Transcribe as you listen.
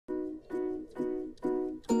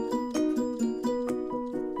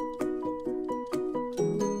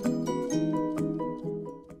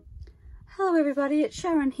everybody, it's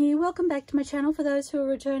Sharon here. Welcome back to my channel for those who are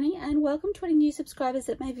returning, and welcome to any new subscribers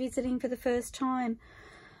that may be visiting for the first time.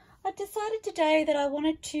 I decided today that I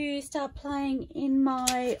wanted to start playing in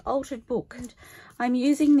my altered book. And I'm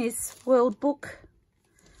using this world book,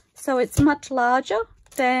 so it's much larger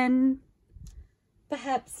than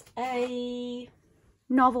perhaps a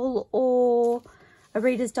novel or a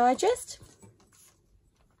Reader's Digest.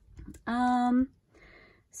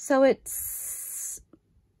 So it's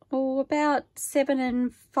about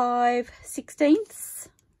 7 5/16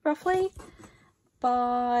 roughly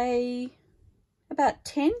by about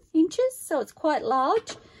 10 inches, so it's quite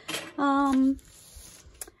large. And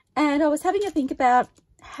I was having a think about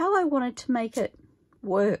how I wanted to make it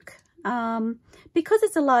work. Because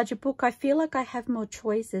it's a larger book, I feel like I have more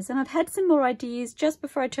choices, and I've had some more ideas just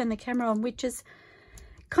before I turn the camera on, which is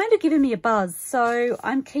kind of giving me a buzz, so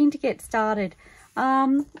I'm keen to get started.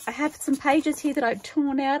 I have some pages here that I've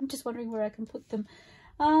torn out. I'm just wondering where I can put them.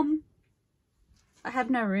 I have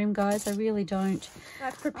no room, guys, I really don't.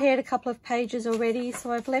 I've prepared a couple of pages already,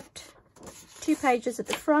 so I've left 2 pages at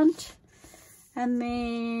the front, and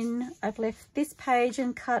then I've left this page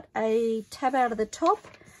and cut a tab out of the top.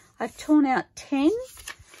 I've torn out 10,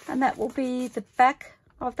 and that will be the back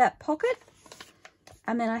of that pocket.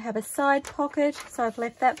 And then I have a side pocket, so I've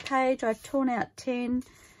left that page. I've torn out 10,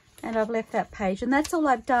 and I've left that page. And that's all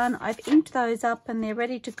I've done. I've inked those up, and they're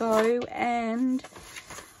ready to go. And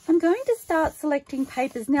I'm going to start selecting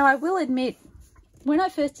papers. Now, I will admit, when I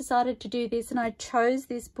first decided to do this and I chose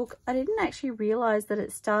this book, I didn't actually realise that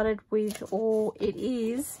it started with, or it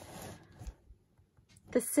is,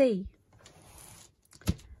 the C.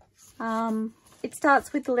 It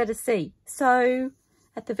starts with the letter C. So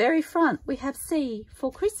at the very front, we have C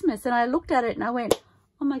for Christmas. And I looked at it and I went,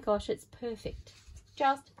 oh my gosh, it's perfect.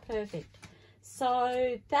 Just perfect.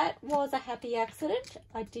 So that was a happy accident.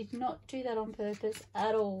 I did not do that on purpose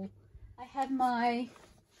at all. I have my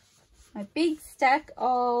big stack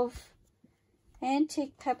of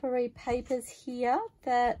AntiquePaperie papers here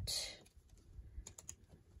that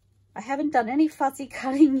I haven't done any fussy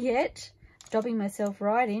cutting yet. Dobbing myself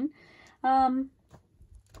right in. I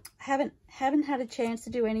haven't had a chance to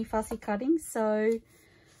do any fussy cutting, so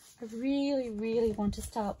I really want to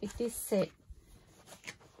start with this set.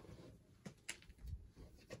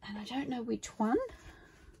 And I don't know which one.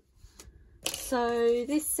 So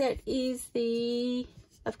this set is the,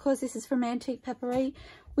 of course this is from AntiquePaperie,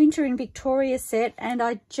 Winter in Victoria set, and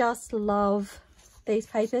I just love these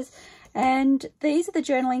papers. And these are the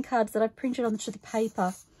journaling cards that I've printed onto the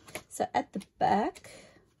paper. So at the back,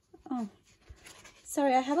 oh,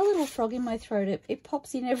 sorry, I have a little frog in my throat. It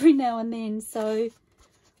pops in every now and then, so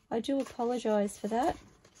I do apologise for that.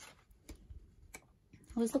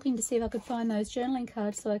 I was looking to see if I could find those journaling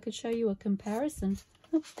cards so I could show you a comparison.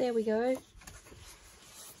 Oh, there we go.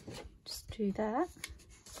 Just do that.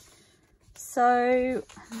 So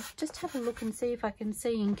just have a look and see if I can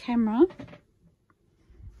see in camera.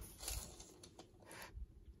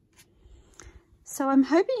 So I'm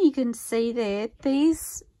hoping you can see there,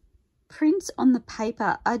 these prints on the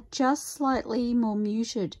paper are just slightly more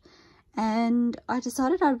muted, and I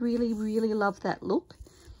decided I really love that look.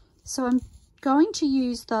 So I'm going to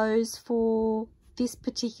use those for this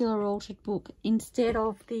particular altered book instead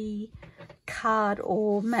of the card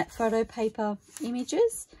or matte photo paper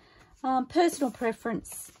images. Personal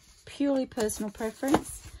preference, purely personal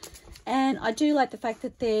preference. And I do like the fact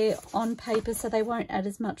that they're on paper, so they won't add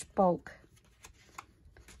as much bulk.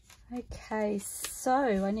 Okay,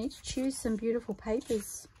 so I need to choose some beautiful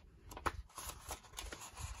papers.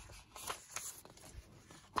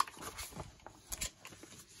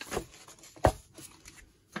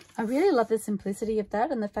 I really love the simplicity of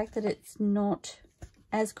that and the fact that it's not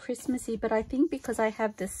as Christmassy, but I think because I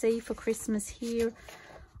have the C for Christmas here,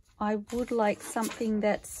 I would like something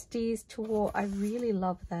that steers toward, I really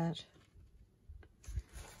love that.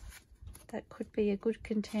 That could be a good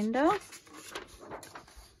contender.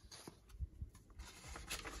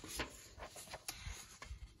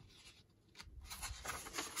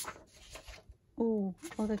 Oh,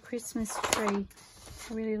 or the Christmas tree.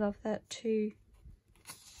 I really love that too.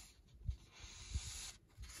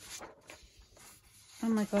 Oh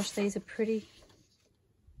my gosh, these are pretty.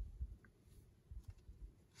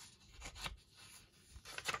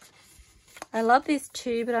 I love this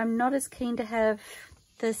too, but I'm not as keen to have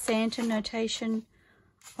the Santa notation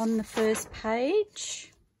on the first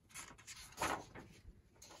page.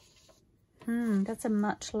 That's a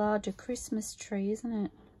much larger Christmas tree, isn't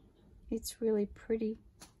it? It's really pretty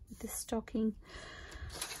with the stocking.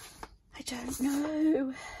 I don't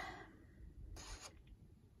know.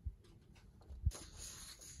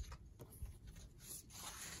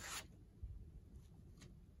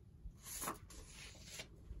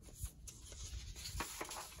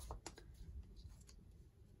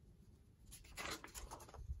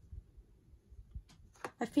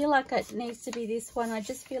 I feel like it needs to be this one. I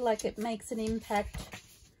just feel like it makes an impact,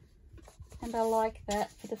 and I like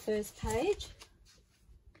that for the first page.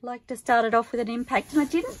 I like to start it off with an impact, and I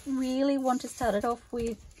didn't really want to start it off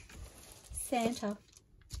with Santa.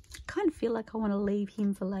 I kind of feel like I want to leave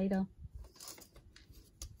him for later.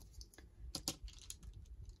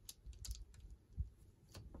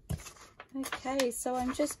 Okay, so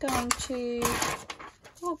I'm just going to,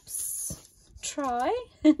 oops, try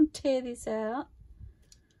and tear this out.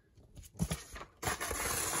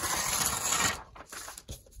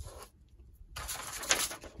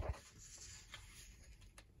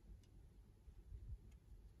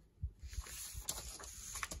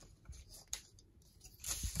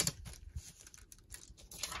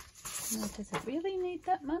 Now, does it really need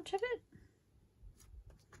that much of it?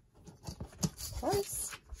 Close.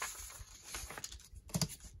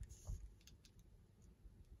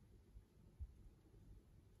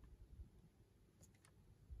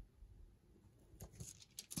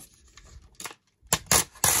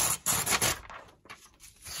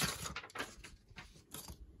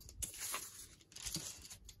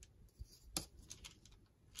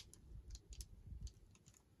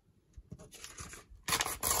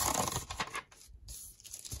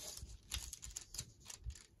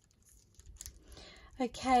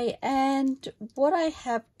 Okay, and what I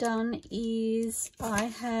have done is I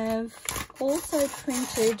have also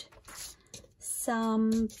printed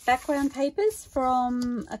some background papers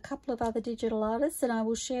from a couple of other digital artists, and I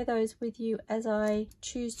will share those with you as I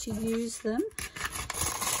choose to use them.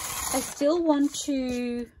 I still want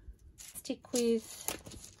to stick with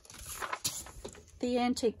the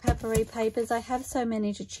AntiquePaperie papers. I have so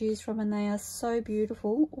many to choose from and they are so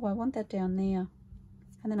beautiful. Oh, I want that down there.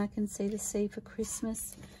 And then I can see the sea for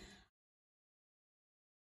Christmas.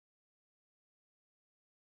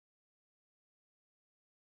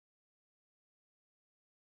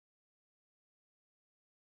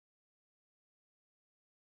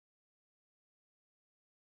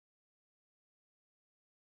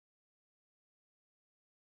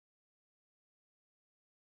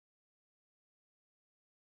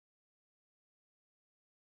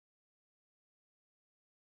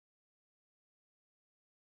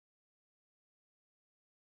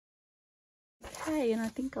 Okay, and I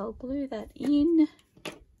think I'll glue that in.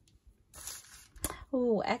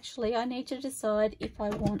 Oh, actually, I need to decide if I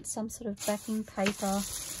want some sort of backing paper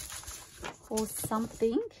or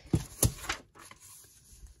something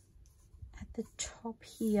at the top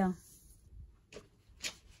here.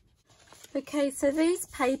 Okay, so these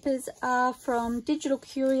papers are from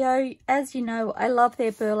DigitalCurio. As you know, I love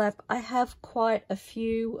their burlap. I have quite a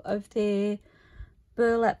few of their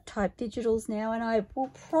burlap type digitals now, and I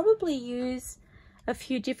will probably use a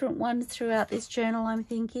few different ones throughout this journal, I'm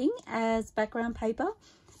thinking, as background paper.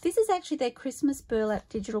 This is actually their Christmas burlap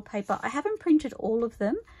digital paper. I haven't printed all of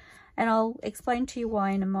them, and I'll explain to you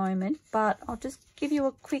why in a moment, but I'll just give you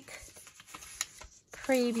a quick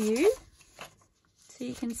preview so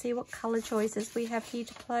you can see what colour choices we have here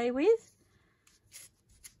to play with.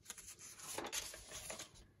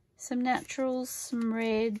 Some naturals, some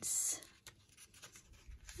reds,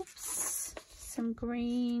 oops, some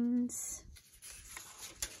greens,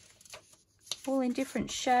 all in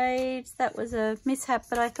different shades. That was a mishap,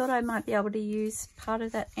 but I thought I might be able to use part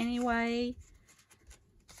of that anyway.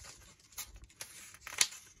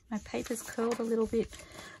 My paper's curled a little bit.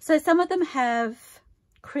 So some of them have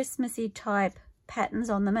Christmassy type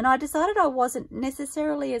patterns on them, and I decided I wasn't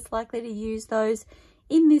necessarily as likely to use those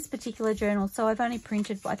in this particular journal, so I've only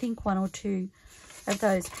printed, I think, 1 or 2 of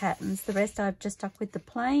those patterns. The rest I've just stuck with the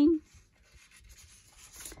plain.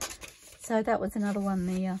 So that was another one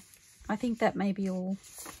there. I think that may be all,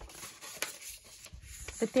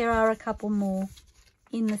 but there are a couple more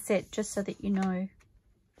in the set, just so that you know.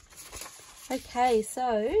 Okay,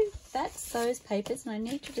 so that's those papers, and I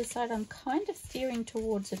need to decide. I'm kind of steering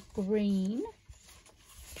towards a green,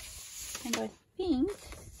 and I think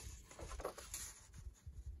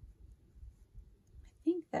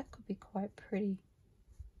that could be quite pretty.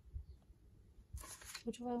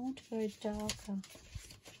 Or do I want to go darker?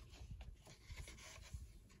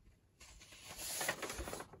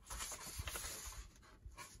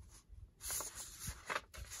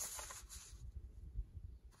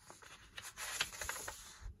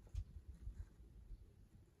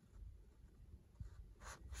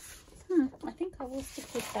 I think I will stick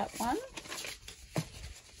with that one.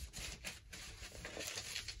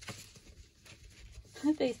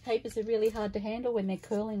 These papers are really hard to handle when they're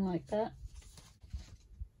curling like that.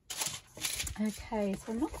 Okay,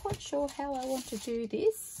 so I'm not quite sure how I want to do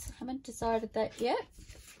this. I haven't decided that yet.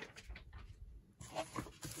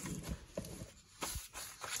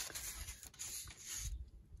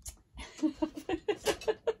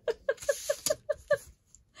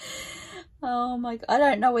 Oh my God, I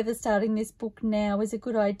don't know whether starting this book now is a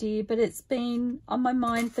good idea, but it's been on my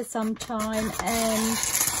mind for some time, and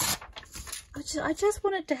I just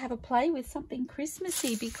wanted to have a play with something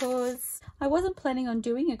Christmassy, because I wasn't planning on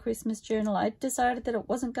doing a Christmas journal. I decided that it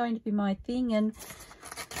wasn't going to be my thing, and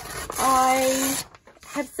I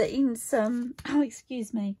have seen some, oh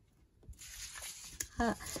excuse me,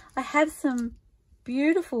 I have some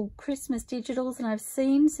beautiful Christmas digitals, and I've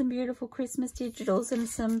seen some beautiful Christmas digitals and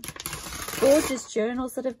some gorgeous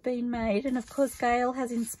journals that have been made, and of course Gayle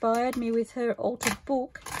has inspired me with her altered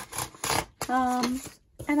book,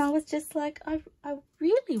 and I was just like, I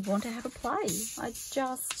really want to have a play.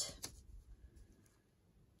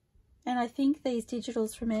 And I think these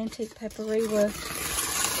digitals from AntiquePaperie were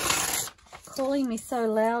calling me so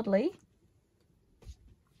loudly.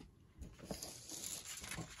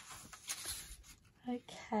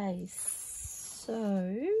 Okay,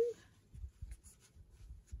 so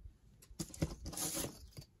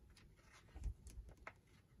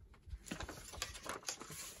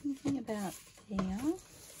thinking about there.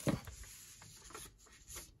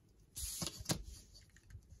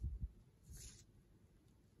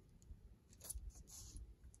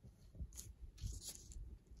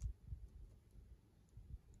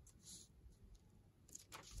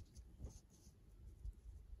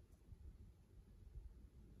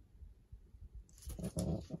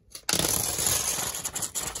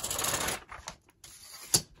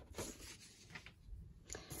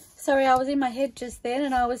 Sorry, I was in my head just then,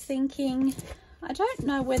 and I was thinking, I don't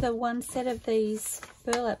know whether one set of these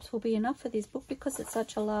burlaps will be enough for this book, because it's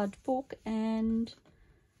such a large book, and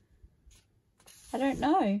I don't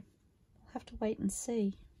know. I'll have to wait and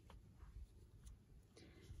see.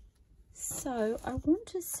 So I want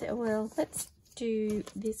to say, well, let's do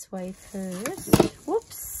this way first.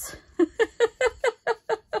 Whoops.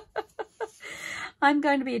 I'm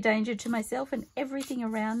going to be a danger to myself and everything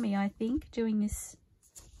around me, I think, doing this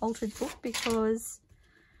altered book, because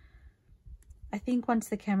I think once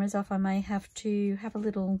the camera's off I may have to have a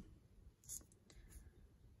little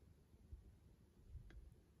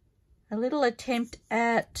attempt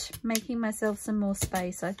at making myself some more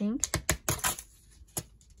space, I think.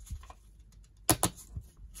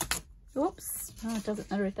 Oops. Oh, it doesn't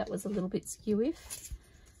matter if that was a little bit skew-if.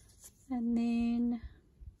 And then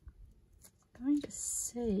I'm going to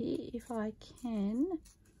see if I can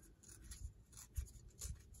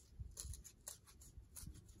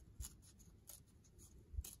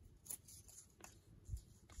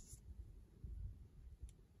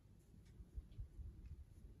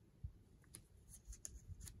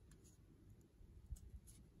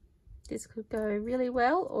this could go really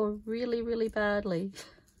well or really, really badly.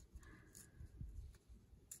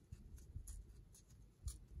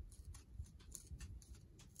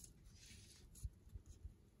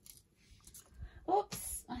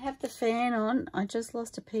 Oops, I have the fan on. I just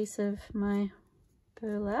lost a piece of my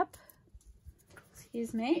burlap.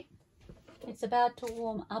 Excuse me. It's about to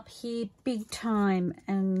warm up here big time,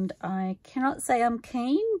 and I cannot say I'm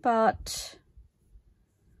keen, but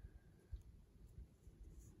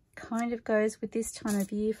kind of goes with this time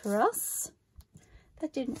of year for us.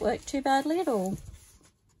 That didn't work too badly at all.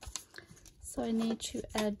 So I need to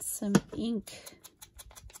add some ink.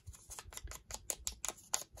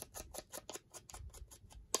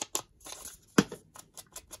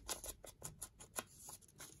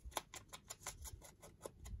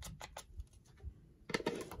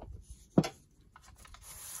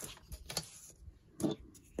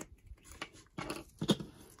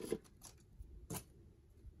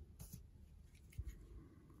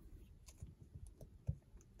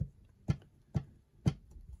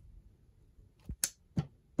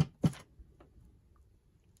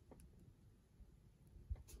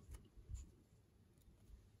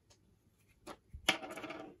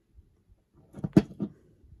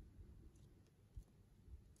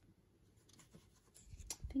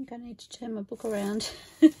 I think I need to turn my book around.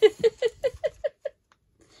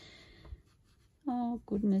 Oh,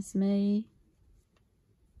 goodness me.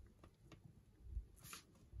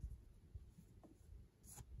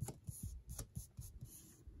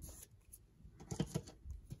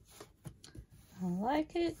 I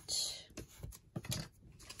like it.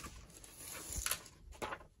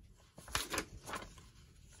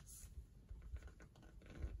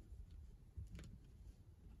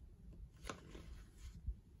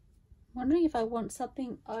 Wondering if I want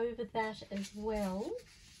something over that as well.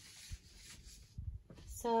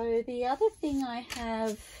 So the other thing I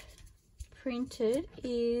have printed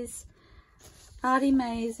is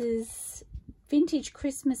ARTYmaze's vintage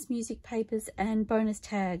Christmas music papers and bonus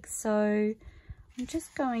tags. So I'm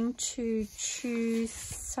just going to choose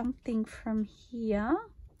something from here.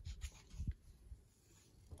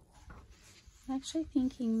 I'm actually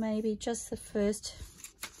thinking maybe just the first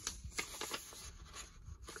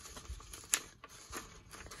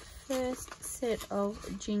set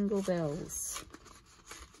of jingle bells.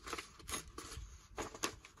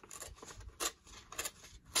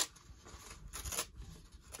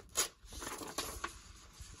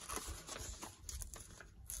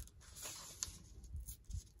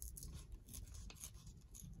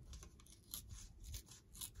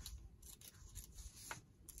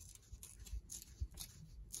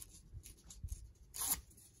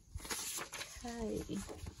 Okay.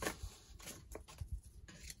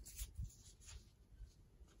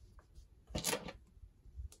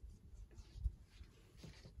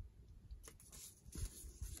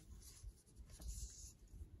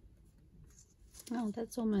 Oh,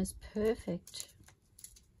 that's almost perfect.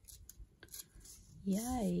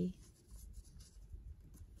 Yay.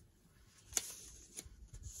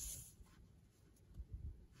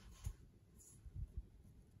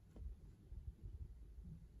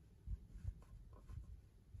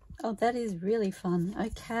 Oh, that is really fun.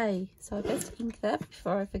 Okay, so I best ink that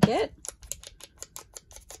before I forget.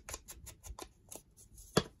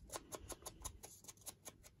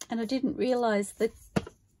 And I didn't realize that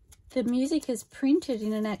the music is printed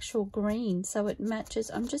in an actual green, so it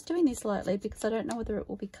matches. I'm just doing this lightly because I don't know whether it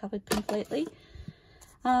will be covered completely.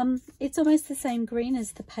 It's almost the same green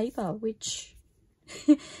as the paper, which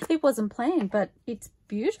it wasn't planned, but it's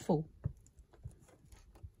beautiful.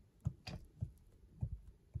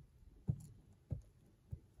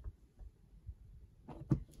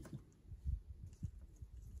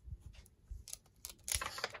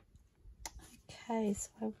 Okay, so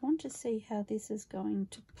I want to see how this is going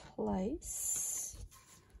to place.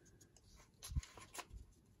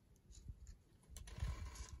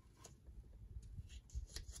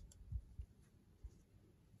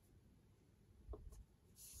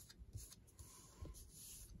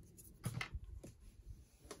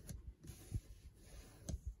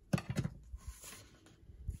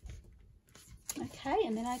 Okay,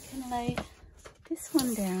 and then I can lay this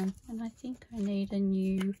one down, and I think I need a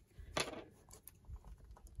new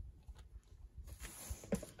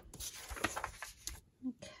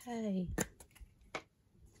okay.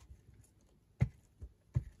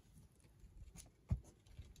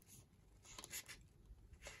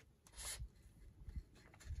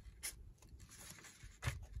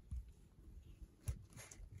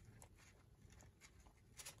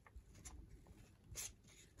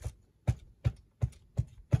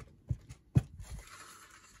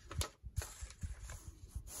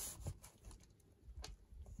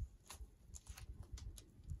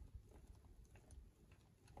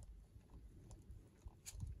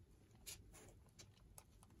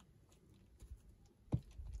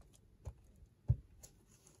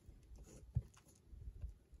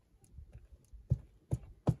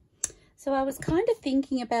 So I was kind of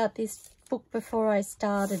thinking about this book before I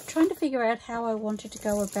started, trying to figure out how I wanted to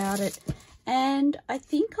go about it. And I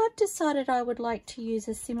think I've decided I would like to use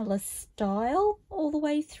a similar style all the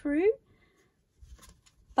way through,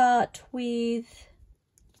 but with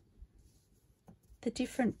the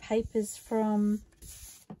different papers from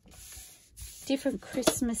different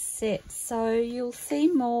Christmas sets. So you'll see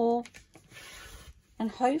more,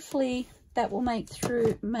 and hopefully that will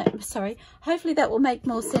hopefully that will make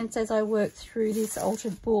more sense as I work through this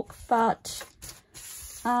altered book. But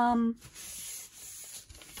I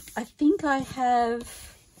think I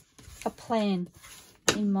have a plan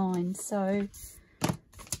in mind, so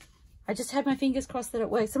I just have my fingers crossed that it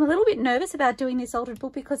works. I'm a little bit nervous about doing this altered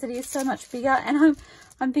book because it is so much bigger, and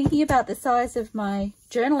I'm thinking about the size of my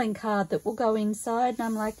journaling card that will go inside, and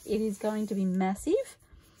I'm like, it is going to be massive.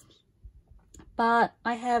 But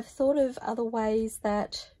I have thought of other ways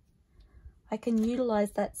that I can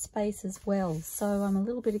utilize that space as well. So I'm a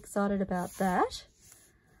little bit excited about that.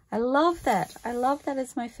 I love that. I love that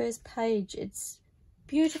as my first page. It's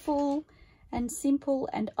beautiful and simple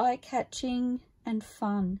and eye-catching and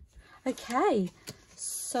fun. Okay,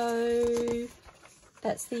 so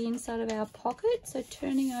that's the inside of our pocket. So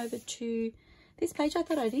turning over to this page, I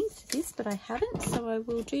thought I'd inked this, but I haven't. So I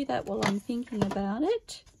will do that while I'm thinking about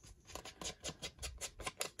it.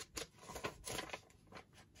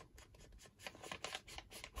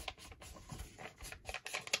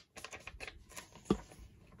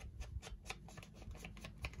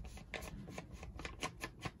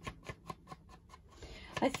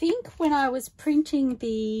 I think when I was printing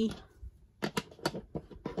the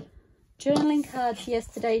journaling cards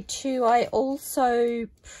yesterday too, I also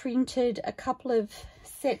printed a couple of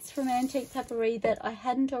sets from AntiquePaperie that I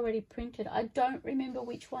hadn't already printed. I don't remember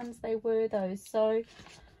which ones they were though, so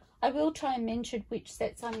I will try and mention which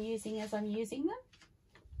sets I'm using as I'm using them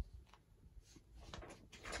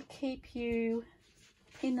to keep you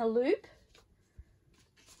in the loop.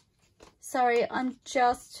 Sorry, I'm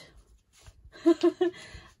just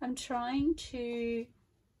I'm trying to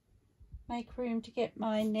make room to get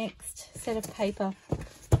my next set of paper.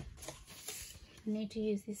 I need to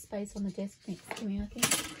use this space on the desk next to me, I think.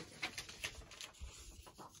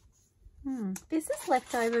 This is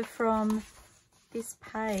left over from this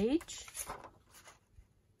page.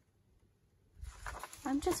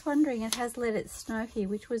 I'm just wondering, it has Let It Snow here,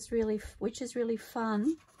 which is really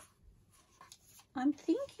fun. I'm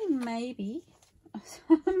thinking maybe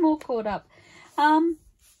I'm all caught up.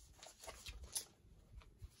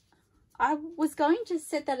 I was going to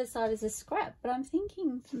set that aside as a scrap, but I'm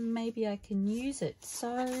thinking maybe I can use it.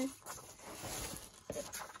 So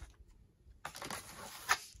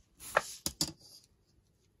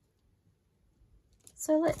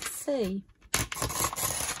let's see.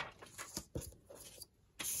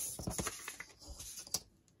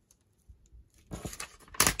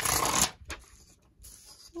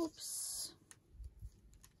 Oops.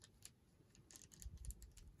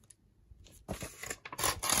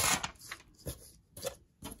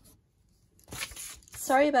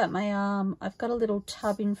 Sorry about my arm. I've got a little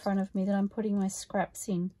tub in front of me that I'm putting my scraps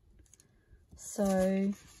in.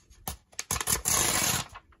 So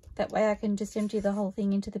that way I can just empty the whole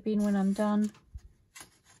thing into the bin when I'm done.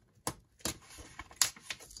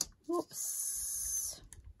 Whoops.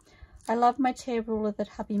 I love my tear ruler that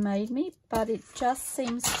hubby made me, but it just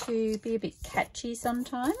seems to be a bit catchy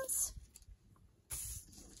sometimes.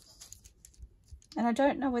 And I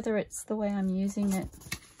don't know whether it's the way I'm using it.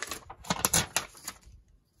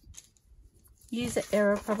 User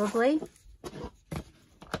error probably.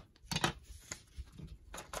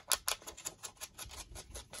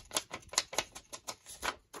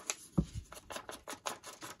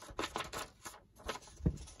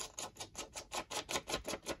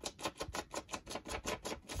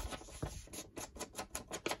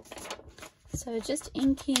 So just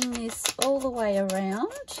inking this all the way around.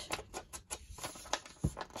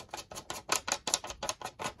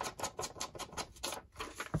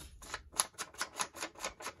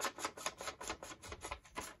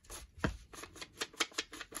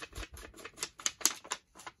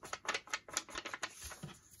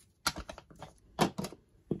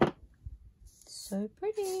 So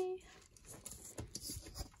pretty.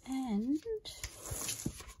 And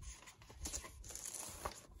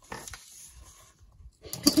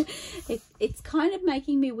it's kind of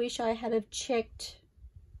making me wish I had have checked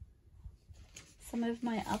some of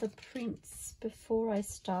my other prints before I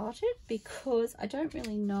started, because I don't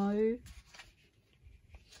really know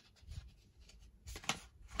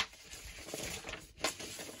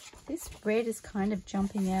this red is kind of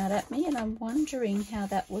jumping out at me, and I'm wondering how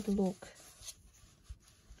that would look.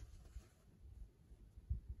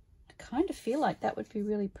 I kind of feel like that would be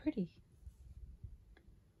really pretty.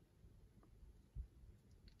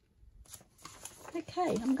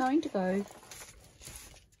 Okay, I'm going to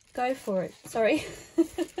go for it. Sorry.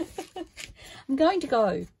 I'm going to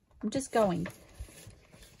go. I'm just going.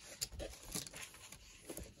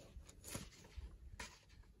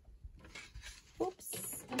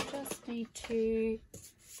 Oops, I just need to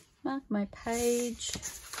mark my page.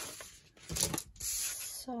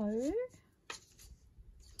 So I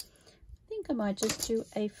think I might just do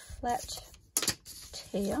a flat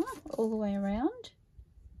tear all the way around.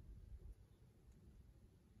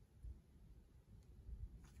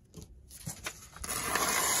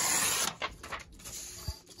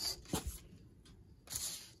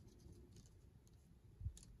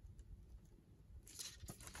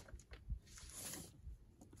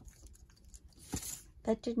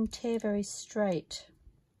 That didn't tear very straight.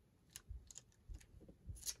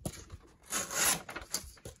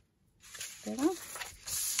 Better.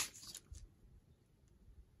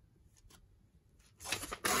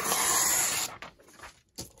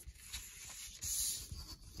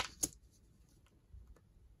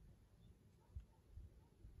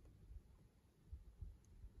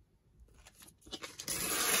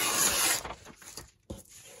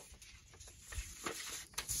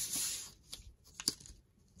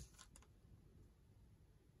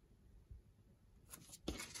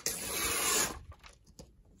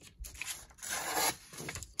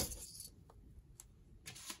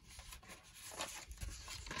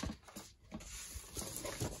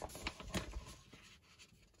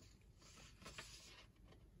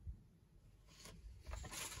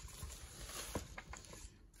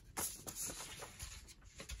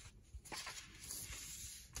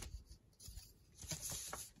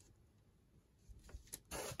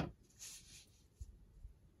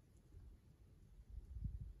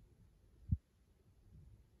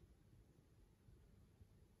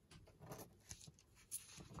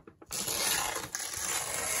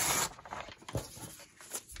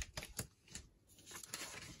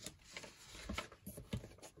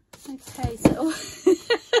 Okay, so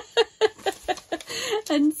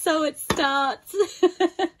and so it starts.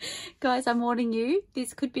 Guys, I'm warning you,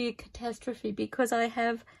 this could be a catastrophe because I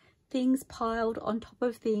have things piled on top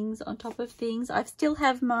of things on top of things. I still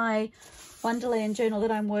have my Wonderland journal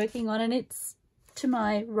that I'm working on, and it's to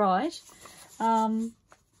my right. And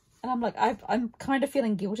I'm like, I'm kind of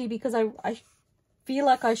feeling guilty because I feel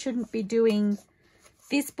like I shouldn't be doing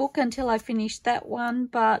this book until I finish that one,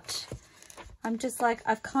 but I'm just like,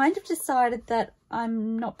 I've kind of decided that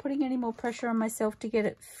I'm not putting any more pressure on myself to get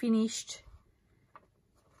it finished.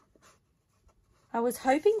 I was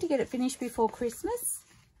hoping to get it finished before Christmas,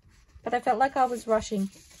 but I felt like I was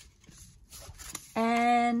rushing.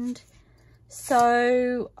 And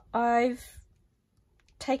so I've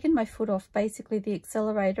taken my foot off basically the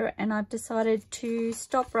accelerator, and I've decided to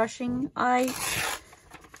stop rushing. The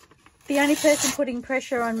only person putting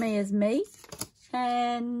pressure on me is me,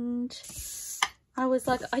 and I was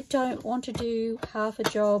like, I don't want to do half a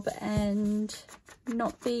job and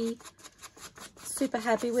not be super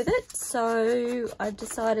happy with it. So I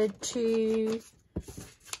decided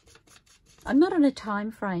I'm not on a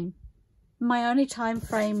time frame. My only time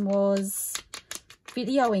frame was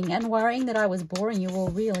videoing and worrying that I was boring you all,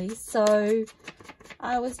 really. So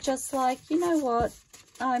I was just like, you know what,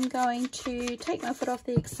 I'm going to take my foot off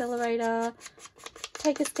the accelerator,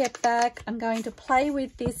 take a step back. I'm going to play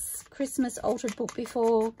with this Christmas altered book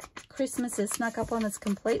before Christmas has snuck up on us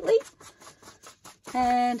completely,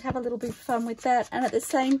 and have a little bit of fun with that, and at the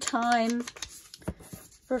same time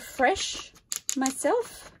refresh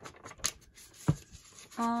myself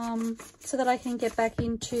so that I can get back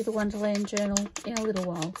into the Wonderland journal in a little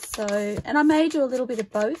while. So, and I may do a little bit of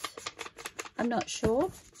both, I'm not sure,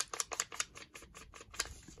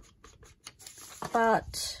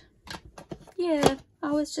 but yeah,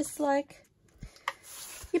 I was just like,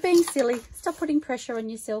 you're being silly, stop putting pressure on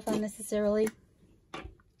yourself unnecessarily.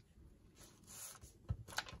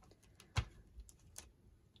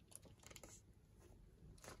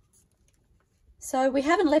 So we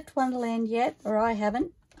haven't left Wonderland yet, or I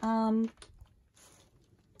haven't.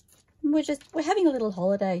 We're having a little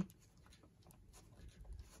holiday.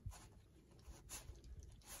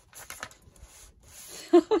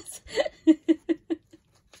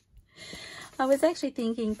 I was actually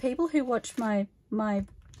thinking, people who watch my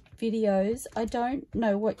videos, I don't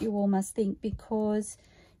know what you all must think, because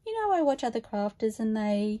you know, I watch other crafters and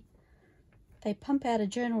they pump out a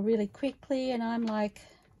journal really quickly, and I'm like,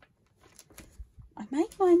 I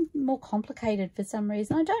make mine more complicated for some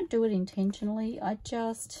reason. I don't do it intentionally. I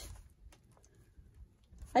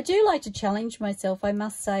do like to challenge myself, I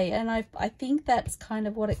must say, and I think that's kind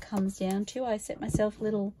of what it comes down to. I set myself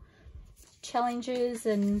little challenges,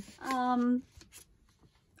 and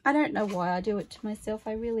I don't know why I do it to myself.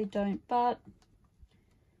 I really don't, but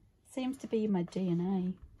it seems to be in my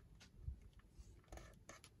DNA.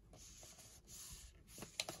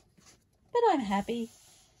 But I'm happy.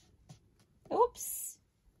 Oops.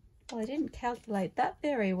 Well, I didn't calculate that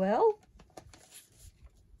very well.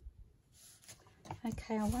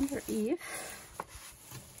 Okay, I wonder if...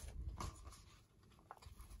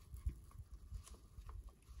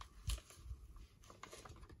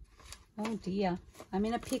 Oh dear, I'm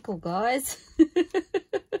in a pickle, guys.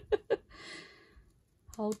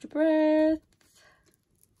 Hold your breath.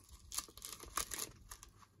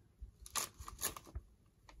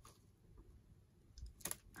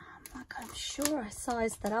 I'm sure I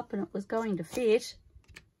sized that up and it was going to fit.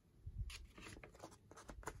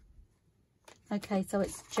 Okay, so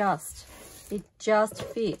it just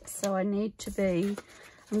fits. So I need to be,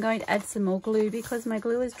 I'm going to add some more glue because my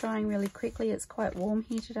glue is drying really quickly. It's quite warm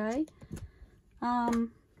here today. I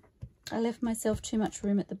left myself too much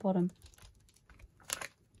room at the bottom.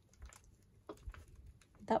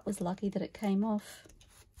 That was lucky that it came off.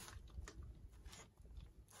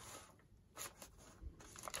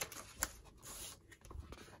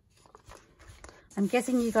 I'm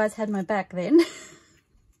guessing you guys had my back then.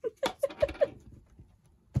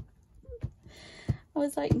 I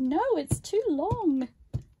was like, no, it's too long.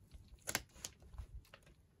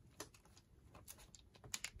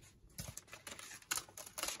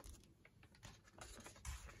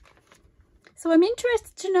 So I'm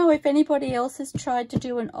interested to know if anybody else has tried to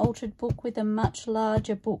do an altered book with a much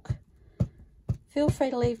larger book. Feel free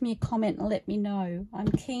to leave me a comment and let me know.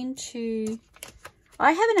 I'm keen to...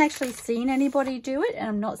 I haven't actually seen anybody do it, and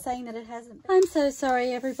I'm not saying that it hasn't. I'm so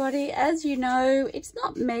sorry, everybody. As you know, it's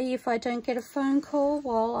not me if I don't get a phone call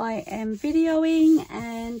while I am videoing,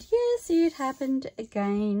 and yes, it happened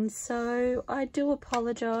again, so I do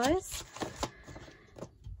apologise.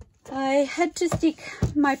 I had to stick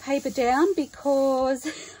my paper down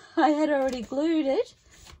because I had already glued it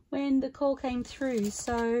when the call came through,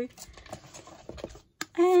 so,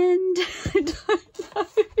 and I don't know.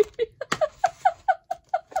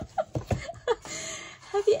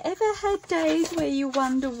 Have you ever had days where you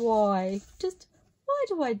wonder why? Just, why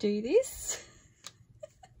do I do this?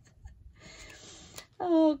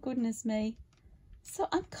 Oh, goodness me. So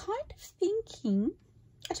I'm kind of thinking,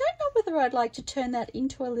 I don't know whether I'd like to turn that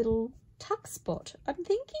into a little tuck spot. I'm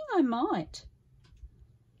thinking I might.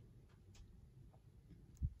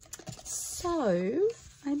 So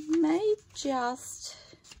I may just,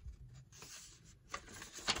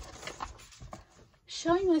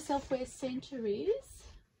 showing myself where center is,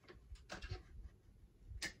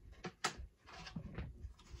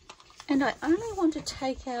 and I only want to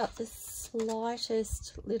take out the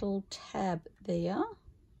slightest little tab there,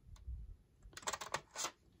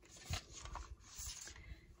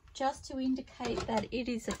 just to indicate that it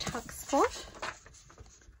is a tuck spot.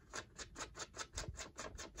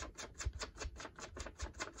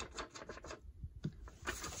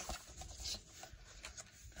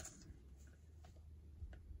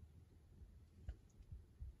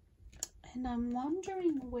 And I'm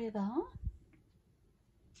wondering whether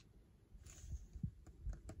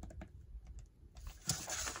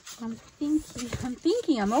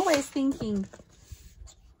I'm always thinking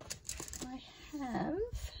I have,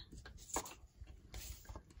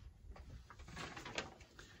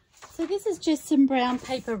 so this is just some brown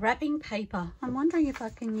paper wrapping paper. I'm wondering if I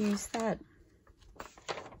can use that.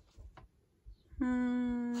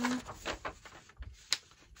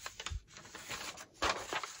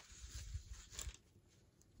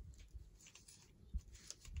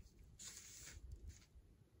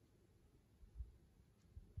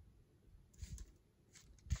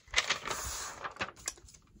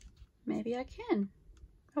 Maybe I can.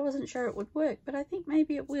 I wasn't sure it would work, but I think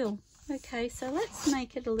maybe it will. Okay, so let's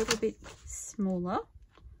make it a little bit smaller.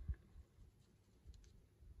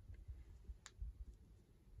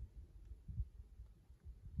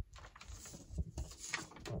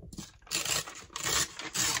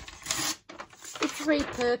 It's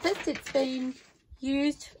repurposed. It's been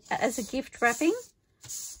used as a gift wrapping,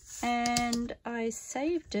 and I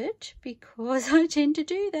saved it because I tend to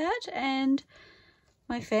do that, and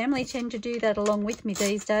my family tend to do that along with me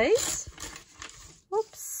these days.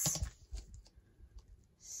 Whoops.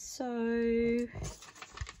 So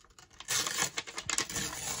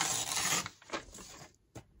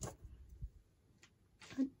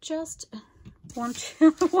I just want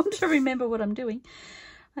to, I want to remember what I'm doing.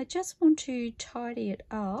 I just want to tidy it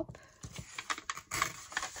up.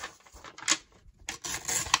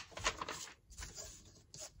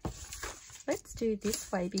 Let's do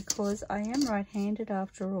this way because I am right-handed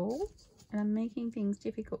after all, and I'm making things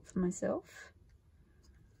difficult for myself.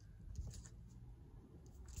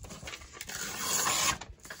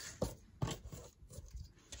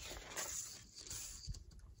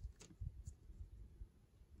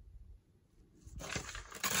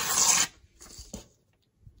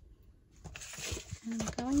 And I'm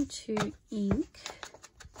going to ink .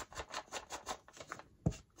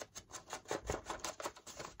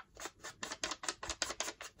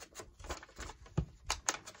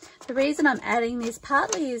 The reason I'm adding this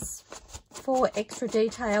partly is for extra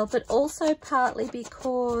detail, but also partly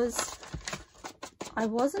because I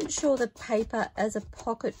wasn't sure the paper as a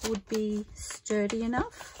pocket would be sturdy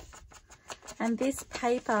enough. And this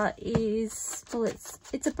paper is, well,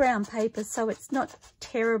 it's a brown paper, so it's not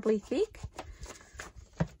terribly thick,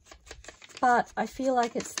 but I feel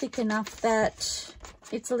like it's thick enough that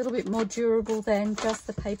it's a little bit more durable than just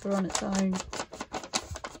the paper on its own.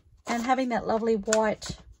 And having that lovely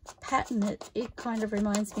white pattern, it kind of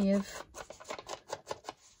reminds me of,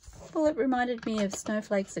 well, it reminded me of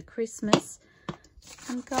snowflakes at Christmas.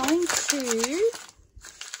 I'm going to,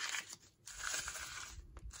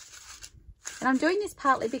 and I'm doing this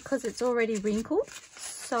partly because it's already wrinkled,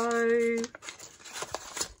 so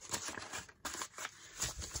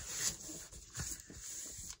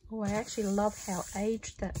oh, I actually love how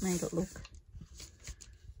aged that made it look.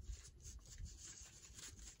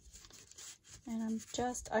 And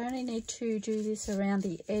I only need to do this around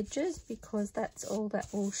the edges because that's all that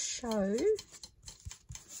will show.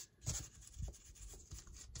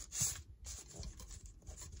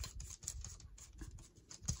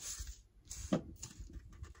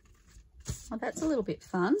 Well, that's a little bit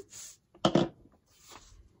fun.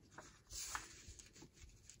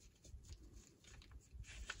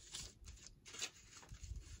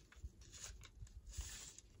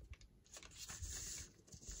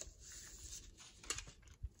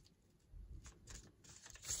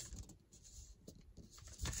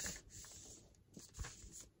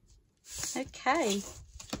 Okay.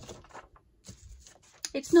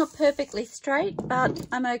 It's not perfectly straight, but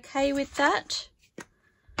I'm okay with that.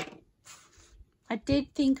 I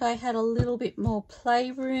did think I had a little bit more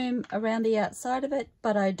playroom around the outside of it,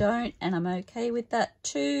 but I don't, and I'm okay with that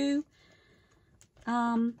too.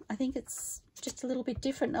 I think it's just a little bit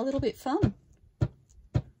different, a little bit fun.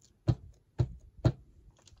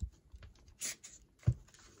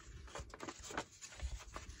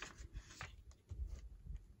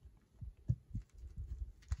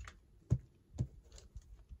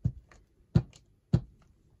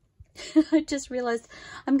 I just realized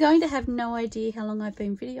I'm going to have no idea how long I've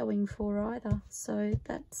been videoing for either, so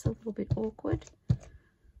that's a little bit awkward.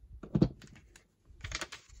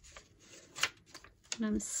 And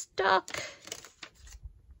I'm stuck.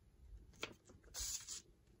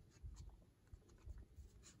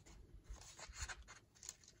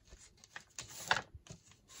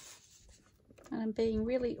 And I'm being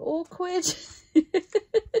really awkward.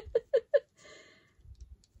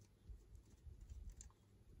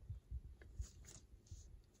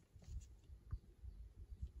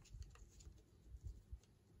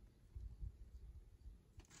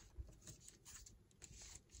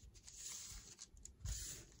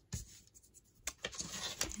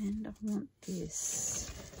 And I want this.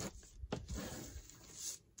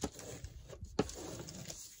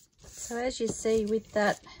 So as you see, with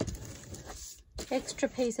that extra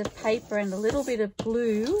piece of paper and a little bit of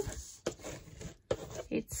glue,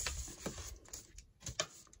 it's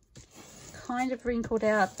kind of wrinkled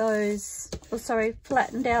out those, or sorry,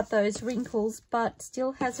 flattened out those wrinkles, but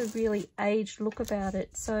still has a really aged look about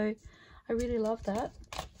it. So I really love that.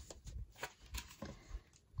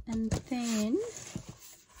 And then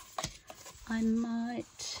I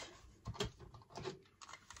might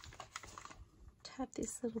have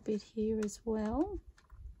this little bit here as well.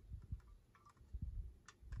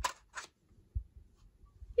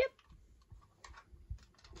 Yep.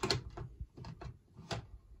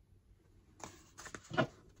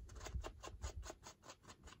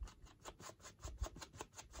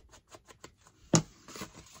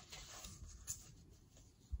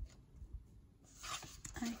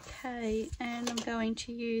 Okay, and I'm going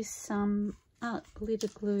to use some art glitter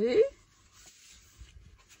glue.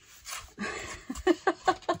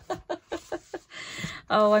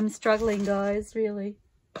 Oh, I'm struggling, guys, really.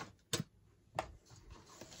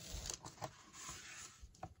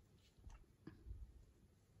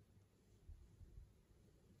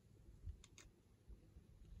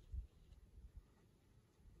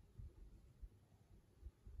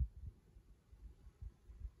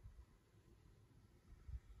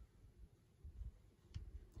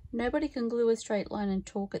 Nobody can glue a straight line and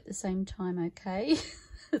talk at the same time, okay?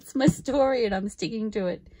 It's my story and I'm sticking to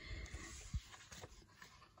it.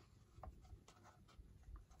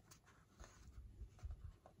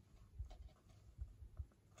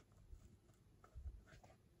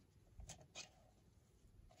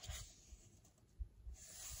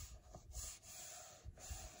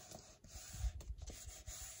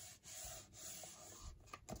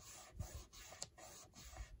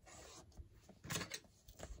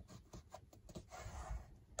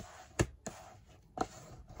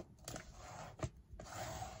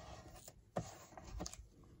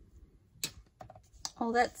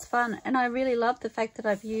 Oh, that's fun. And I really love the fact that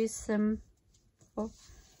I've used some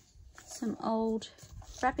old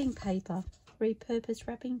wrapping paper, repurposed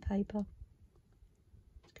wrapping paper.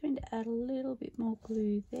 I'm going to add a little bit more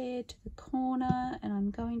glue there to the corner, and I'm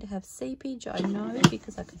going to have seepage, I know,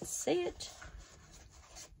 because I can see it.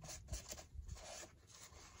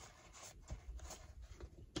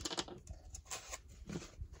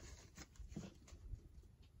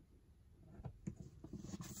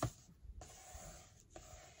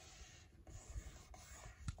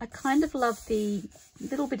 I kind of love the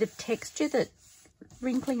little bit of texture that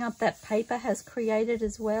wrinkling up that paper has created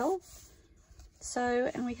as well. So,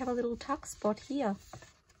 and we have a little tuck spot here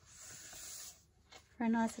for a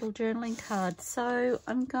nice little journaling card. So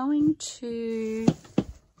I'm going to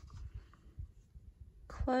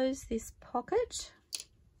close this pocket.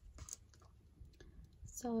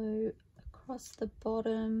 So across the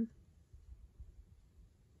bottom,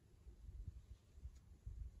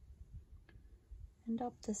 and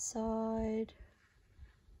up the side.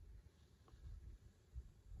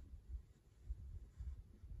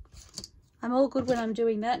 I'm all good when I'm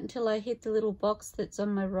doing that until I hit the little box that's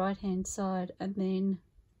on my right hand side, and then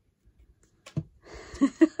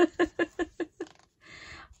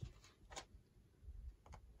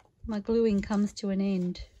my gluing comes to an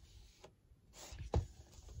end.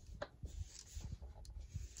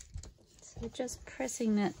 So just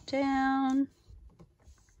pressing that down.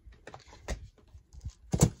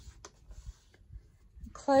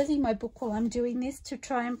 closing my book while I'm doing this to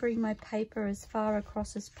try and bring my paper as far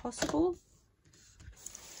across as possible.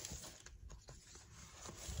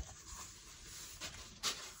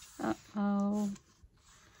 Uh-oh.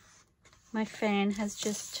 My fan has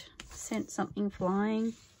just sent something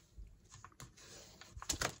flying.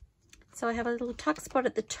 So I have a little tuck spot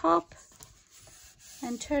at the top,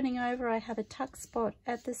 and turning over I have a tuck spot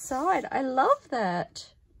at the side. I love that.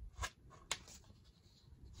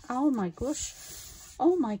 Oh my gosh.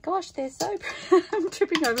 Oh my gosh, they're so I'm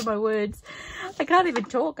tripping over my words. I can't even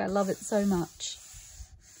talk. I love it so much.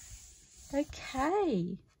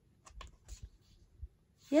 Okay.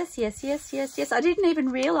 Yes, yes, yes, yes, yes. I didn't even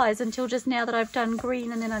realize until just now that I've done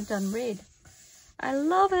green and then I've done red. I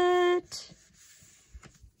love it.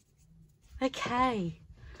 Okay.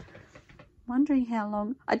 Wondering how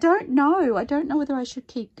long. I don't know. I don't know whether I should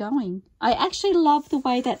keep going. I actually love the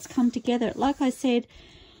way that's come together. Like I said,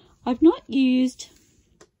 I've not used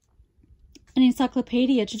an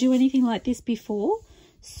encyclopedia to do anything like this before,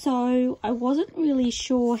 so I wasn't really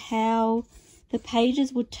sure how the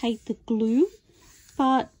pages would take the glue,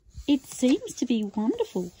 but it seems to be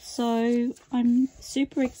wonderful, so I'm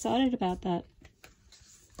super excited about that.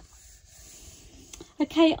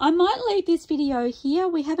 Okay, I might leave this video here.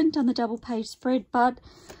 We haven't done the double page spread, but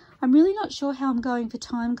I'm really not sure how I'm going for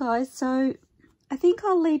time, guys, so I think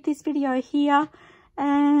I'll leave this video here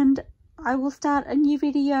and I will start a new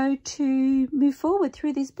video to move forward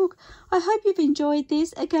through this book. I hope you've enjoyed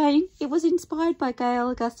this. Again, it was inspired by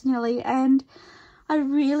Gayle Agostinelli, and I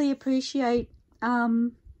really appreciate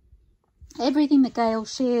everything that Gayle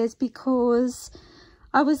shares, because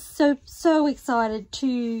I was so excited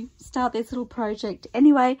to start this little project.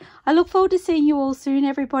 Anyway, I look forward to seeing you all soon,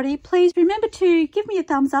 everybody. Please remember to give me a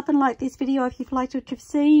thumbs up and like this video if you've liked what you've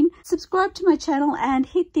seen. Subscribe to my channel and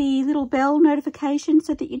hit the little bell notification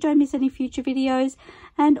so that you don't miss any future videos.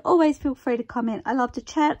 And always feel free to comment. I love to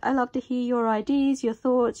chat. I love to hear your ideas, your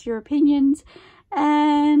thoughts, your opinions,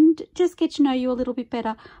 and just get to know you a little bit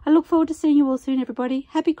better. I look forward to seeing you all soon, everybody.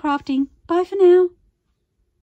 Happy crafting. Bye for now.